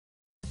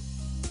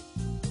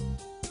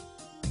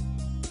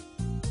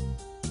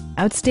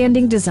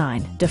Outstanding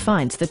design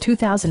defines the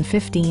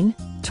 2015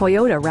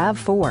 Toyota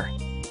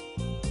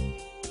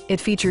RAV4.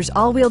 It features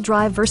all-wheel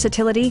drive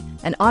versatility,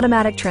 an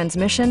automatic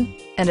transmission,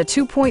 and a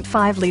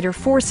 2.5-liter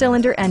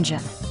four-cylinder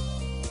engine.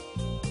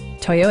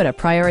 Toyota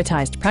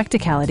prioritized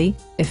practicality,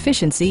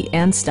 efficiency,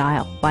 and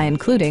style by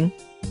including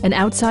an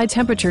outside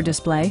temperature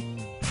display,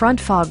 front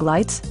fog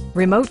lights,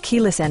 remote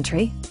keyless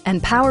entry,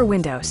 and power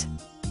windows.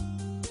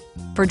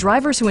 For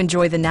drivers who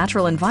enjoy the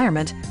natural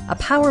environment, a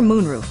power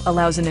moonroof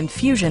allows an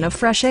infusion of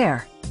fresh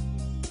air.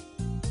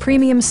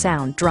 Premium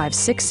sound drives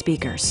 6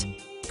 speakers,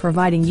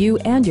 providing you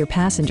and your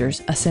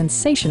passengers a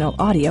sensational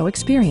audio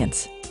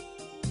experience.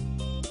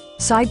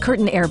 Side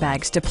curtain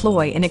airbags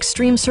deploy in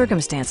extreme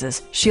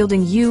circumstances,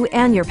 shielding you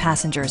and your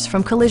passengers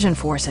from collision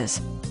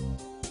forces.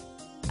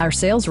 Our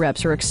sales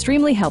reps are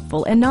extremely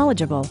helpful and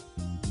knowledgeable.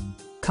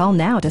 Call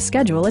now to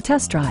schedule a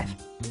test drive.